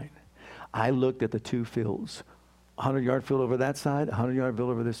sideline. I looked at the two fields, 100-yard field over that side, 100-yard field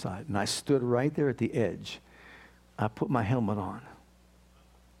over this side. And I stood right there at the edge. I put my helmet on.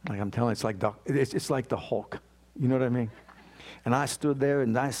 Like I'm telling you, it's like the Hulk. You know what I mean? And I stood there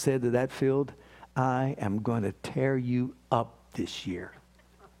and I said to that field, I am going to tear you up this year.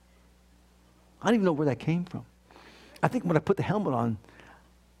 I don't even know where that came from. I think when I put the helmet on,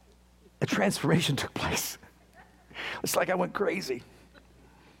 a transformation took place. It's like I went crazy.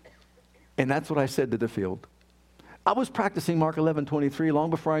 And that's what I said to the field. I was practicing Mark 11:23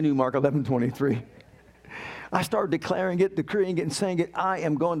 long before I knew Mark 11:23. I started declaring it, decreeing it, and saying it, I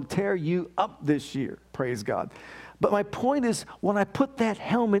am going to tear you up this year. Praise God. But my point is, when I put that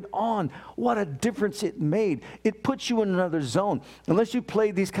helmet on, what a difference it made. It puts you in another zone. Unless you play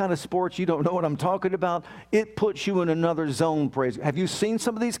these kind of sports, you don't know what I'm talking about. It puts you in another zone, praise God. Have you seen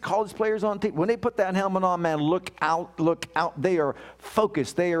some of these college players on TV? When they put that helmet on, man, look out, look out. They are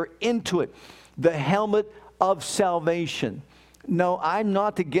focused. They are into it. The helmet of salvation. No, I'm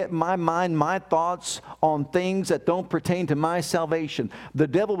not to get my mind, my thoughts on things that don't pertain to my salvation. The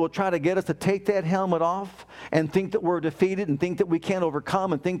devil will try to get us to take that helmet off and think that we're defeated and think that we can't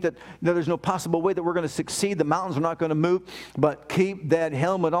overcome and think that there's no possible way that we're going to succeed. The mountains are not going to move. But keep that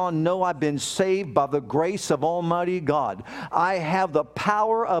helmet on. No, I've been saved by the grace of Almighty God. I have the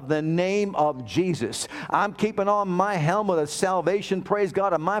power of the name of Jesus. I'm keeping on my helmet of salvation, praise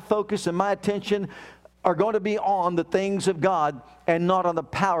God, and my focus and my attention are going to be on the things of God and not on the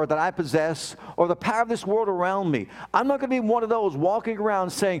power that I possess or the power of this world around me. I'm not going to be one of those walking around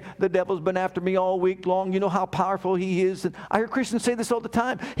saying, the devil's been after me all week long. You know how powerful he is. And I hear Christians say this all the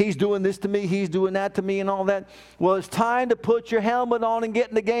time. He's doing this to me. He's doing that to me and all that. Well, it's time to put your helmet on and get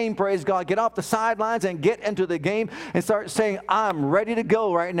in the game, praise God. Get off the sidelines and get into the game and start saying, I'm ready to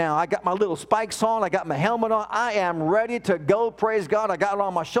go right now. I got my little spikes on. I got my helmet on. I am ready to go, praise God. I got it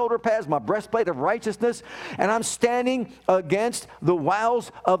on my shoulder pads, my breastplate of righteousness, and I'm standing against the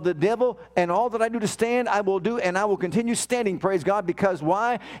wiles of the devil, and all that I do to stand, I will do, and I will continue standing, praise God, because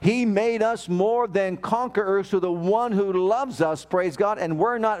why? He made us more than conquerors to the one who loves us, praise God, and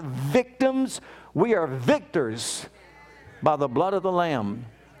we're not victims, we are victors by the blood of the Lamb.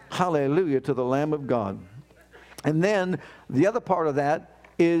 Hallelujah to the Lamb of God. And then the other part of that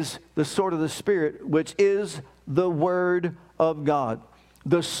is the sword of the Spirit, which is the Word of God.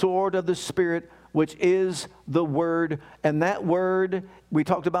 The sword of the Spirit, which is the Word. And that Word, we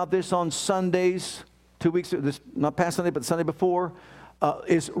talked about this on Sundays, 2 weeks, not past Sunday, but Sunday before,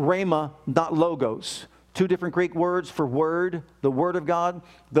 is rhema, not logos. Two different Greek words for word, the Word of God.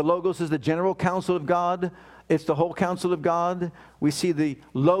 The logos is the general counsel of God. It's the whole counsel of God. We see the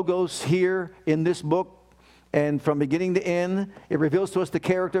logos here in this book. And from beginning to end, it reveals to us the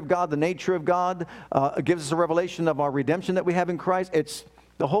character of God, the nature of God. It gives us a revelation of our redemption that we have in Christ. It's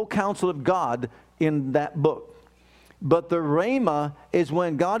the whole counsel of God in that book. But the rhema is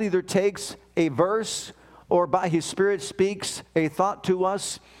when God either takes a verse or by His Spirit speaks a thought to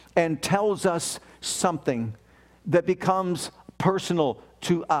us and tells us something that becomes personal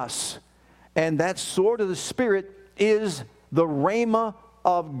to us. And that sword of the Spirit is the rhema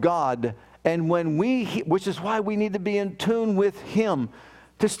of God. And when which is why we need to be in tune with Him,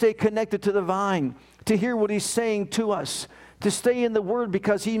 to stay connected to the vine, to hear what He's saying to us, to stay in the Word,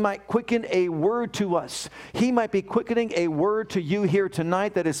 because He might quicken a word to us. He might be quickening a word to you here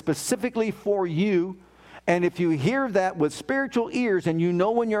tonight that is specifically for you. And if you hear that with spiritual ears and you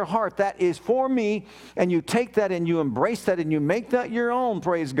know in your heart that is for me, and you take that and you embrace that and you make that your own,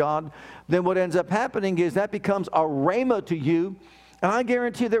 praise God, then what ends up happening is that becomes a rhema to you. And I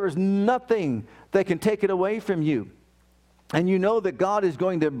guarantee you there is nothing that can take it away from you. And you know that God is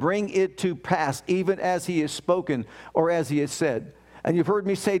going to bring it to pass, even as He has spoken or as He has said. And you've heard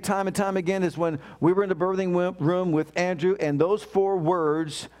me say time and time again is when we were in the birthing room with Andrew, and those 4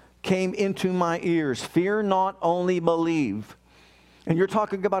 words came into my ears. Fear not, only believe. And you're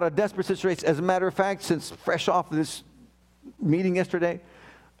talking about a desperate situation. As a matter of fact, since fresh off this meeting yesterday,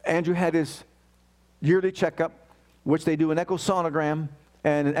 Andrew had his yearly checkup, which they do an echosonogram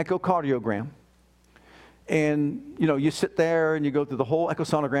and an echocardiogram. And, you know, you sit there and you go through the whole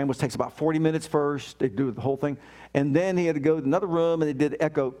echosonogram, which takes about 40 minutes first. They do the whole thing. And then he had to go to another room and they did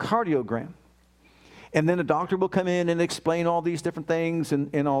echocardiogram. And then the doctor will come in and explain all these different things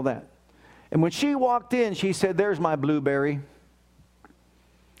and all that. And when she walked in, she said, there's my blueberry.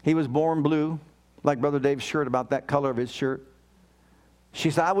 He was born blue, like Brother Dave's shirt, about that color of his shirt. She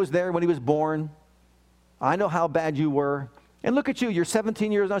said, I was there when he was born. I know how bad you were. And look at you. You're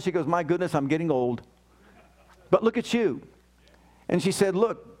 17 years old. She goes, my goodness, I'm getting old. But look at you. And she said,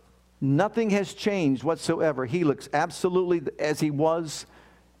 look, nothing has changed whatsoever. He looks absolutely as he was,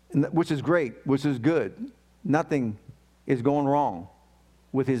 which is great, which is good. Nothing is going wrong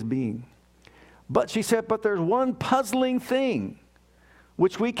with his being. But she said, but there's one puzzling thing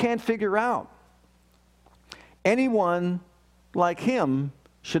which we can't figure out. Anyone like him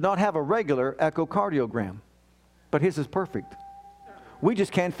should not have a regular echocardiogram, but his is perfect. We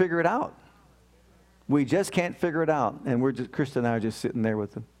just can't figure it out. We just can't figure it out. And Krista and I are just sitting there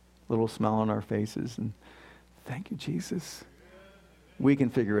with a little smile on our faces. And thank you, Jesus. We can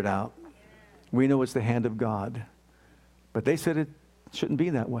figure it out. We know it's the hand of God. But they said it shouldn't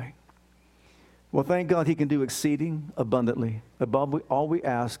be that way. Well, thank God he can do exceeding abundantly, above all we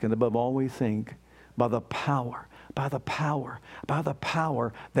ask and above all we think, by the power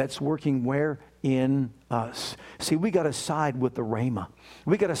that's working where? In us. See, we got to side with the Rhema.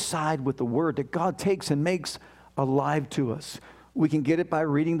 We got to side with the word that God takes and makes alive to us. We can get it by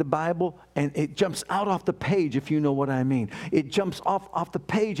reading the Bible, and it jumps out off the page, if you know what I mean. It jumps off the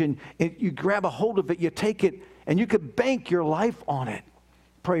page, and you grab a hold of it, you take it, and you could bank your life on it.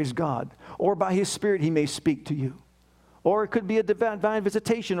 Praise God. Or by his Spirit, he may speak to you. Or it could be a divine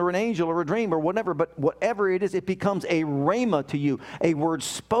visitation or an angel or a dream or whatever. But whatever it is, it becomes a rhema to you, a word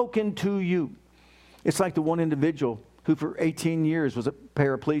spoken to you. It's like the one individual who for 18 years was a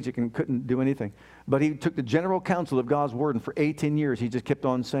paraplegic and couldn't do anything. But he took the general counsel of God's word, and for 18 years he just kept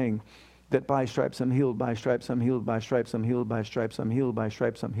on saying that by stripes I'm healed, by stripes I'm healed, by stripes I'm healed, by stripes I'm healed, by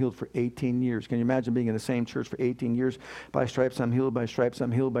stripes I'm healed for 18 years. Can you imagine being in the same church for 18 years? By stripes I'm healed, by stripes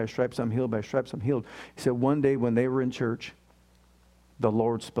I'm healed, by stripes I'm healed, by stripes I'm healed. He said one day when they were in church, the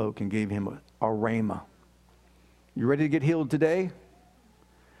Lord spoke and gave him a rhema. You ready to get healed today?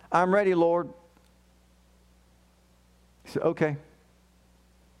 I'm ready, Lord. He said, okay.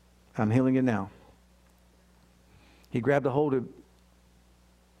 I'm healing you now. He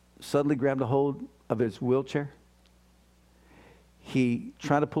suddenly grabbed a hold of his wheelchair. He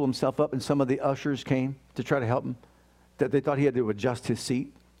tried to pull himself up, and some of the ushers came to try to help him. That they thought he had to adjust his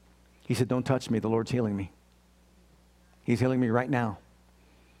seat. He said, don't touch me. The Lord's healing me. He's healing me right now.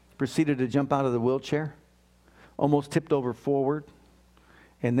 Proceeded to jump out of the wheelchair, almost tipped over forward,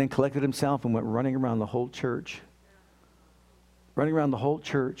 and then collected himself and went running around the whole church. Running around the whole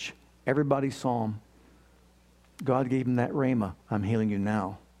church. Everybody saw him. God gave him that rhema. I'm healing you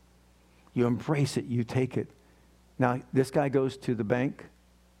now. You embrace it. You take it. Now, this guy goes to the bank.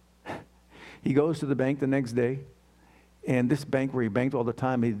 He goes to the bank the next day. And this bank where he banked all the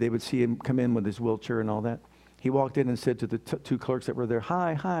time, they would see him come in with his wheelchair and all that. He walked in and said to the two clerks that were there,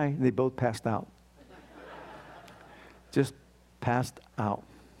 hi, hi. And they both passed out. Just passed out.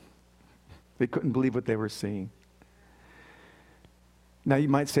 They couldn't believe what they were seeing. Now, you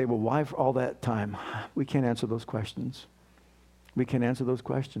might say, well, why for all that time? We can't answer those questions. We can't answer those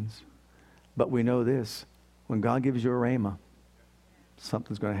questions. But we know this. When God gives you a rhema,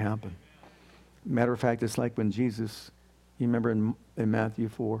 something's going to happen. Matter of fact, it's like when Jesus, you remember in Matthew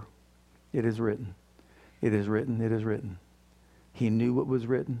 4, it is written. It is written. It is written. He knew what was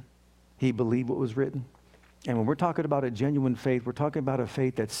written. He believed what was written. And when we're talking about a genuine faith, we're talking about a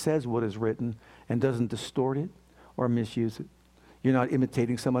faith that says what is written and doesn't distort it or misuse it. You're not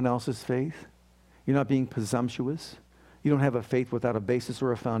imitating someone else's faith. You're not being presumptuous. You don't have a faith without a basis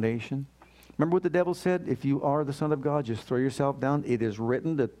or a foundation. Remember what the devil said? If you are the Son of God, just throw yourself down. It is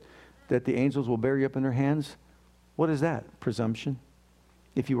written that the angels will bear you up in their hands. What is that? Presumption.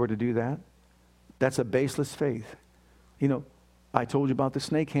 If you were to do that, that's a baseless faith. You know, I told you about the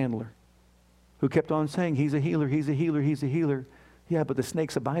snake handler who kept on saying, he's a healer, he's a healer, he's a healer. Yeah, but the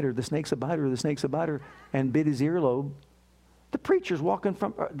snake's a biter, the snake's a biter, the snake's a biter, and bit his earlobe. The preacher's walking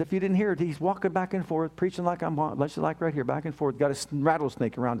from, if you didn't hear it, he's walking back and forth, preaching like like right here, back and forth, got a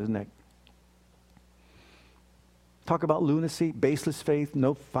rattlesnake around his neck. Talk about lunacy, baseless faith,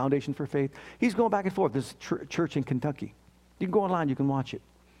 no foundation for faith. He's going back and forth. There's a church in Kentucky. You can go online, you can watch it.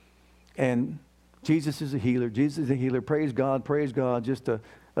 And Jesus is a healer, Jesus is a healer, praise God, just a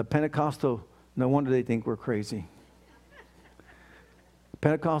Pentecostal, no wonder they think we're crazy.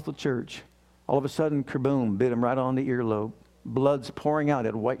 Pentecostal church, all of a sudden, kaboom, bit him right on the earlobe. Blood's pouring out. He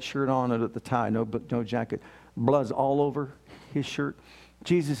had a white shirt on at the tie, no jacket. Blood's all over his shirt.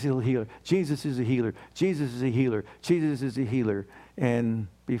 Jesus is a healer. Jesus is a healer. Jesus is a healer. Jesus is a healer. And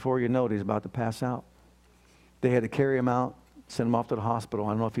before you know it, he's about to pass out. They had to carry him out, send him off to the hospital. I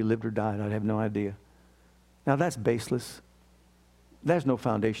don't know if he lived or died. I have no idea. Now, that's baseless. There's no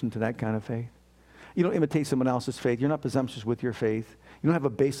foundation to that kind of faith. You don't imitate someone else's faith. You're not presumptuous with your faith. You don't have a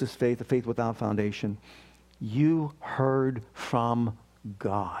baseless faith, a faith without foundation. You heard from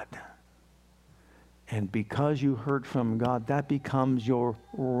God. And because you heard from God, that becomes your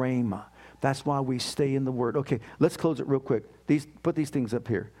rhema. That's why we stay in the Word. Okay, let's close it real quick. Put these things up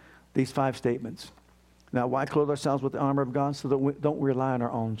here. These 5 statements. Now, why clothe ourselves with the armor of God? So that we don't rely on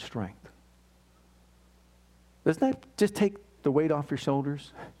our own strength. Doesn't that just take the weight off your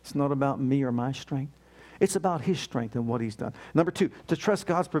shoulders? It's not about me or my strength. It's about His strength and what He's done. Number 2, to trust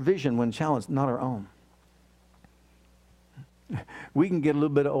God's provision when challenged, not our own. We can get a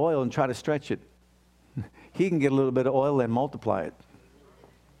little bit of oil and try to stretch it. He can get a little bit of oil and multiply it.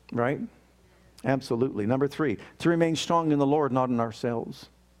 Right? Absolutely. Number 3, to remain strong in the Lord, not in ourselves.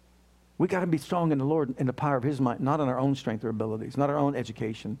 We got to be strong in the Lord in the power of His might, not in our own strength or abilities, not our own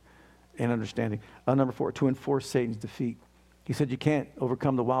education and understanding. Number 4, to enforce Satan's defeat. He said you can't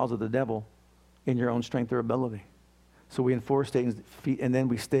overcome the wiles of the devil in your own strength or ability. So we enforce Satan's defeat, and then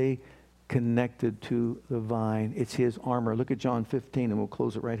we stay connected to the vine. It's His armor. Look at John 15, and we'll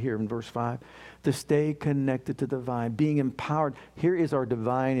close it right here in verse 5. To stay connected to the vine, being empowered. Here is our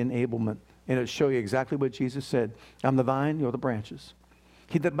divine enablement. And it'll show you exactly what Jesus said. I'm the vine, you're the branches.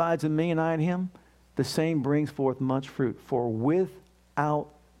 He that abides in me and I in him, the same brings forth much fruit. For without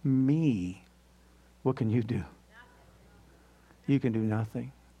me, what can you do? You can do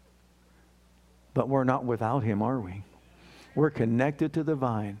nothing. But we're not without Him, are we? We're connected to the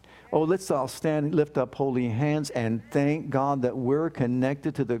vine. Oh, let's all stand and lift up holy hands and thank God that we're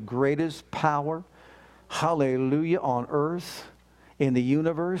connected to the greatest power, hallelujah, on earth, in the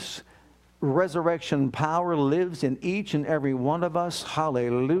universe. Resurrection power lives in each and every one of us.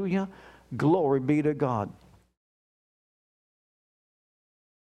 Hallelujah. Glory be to God.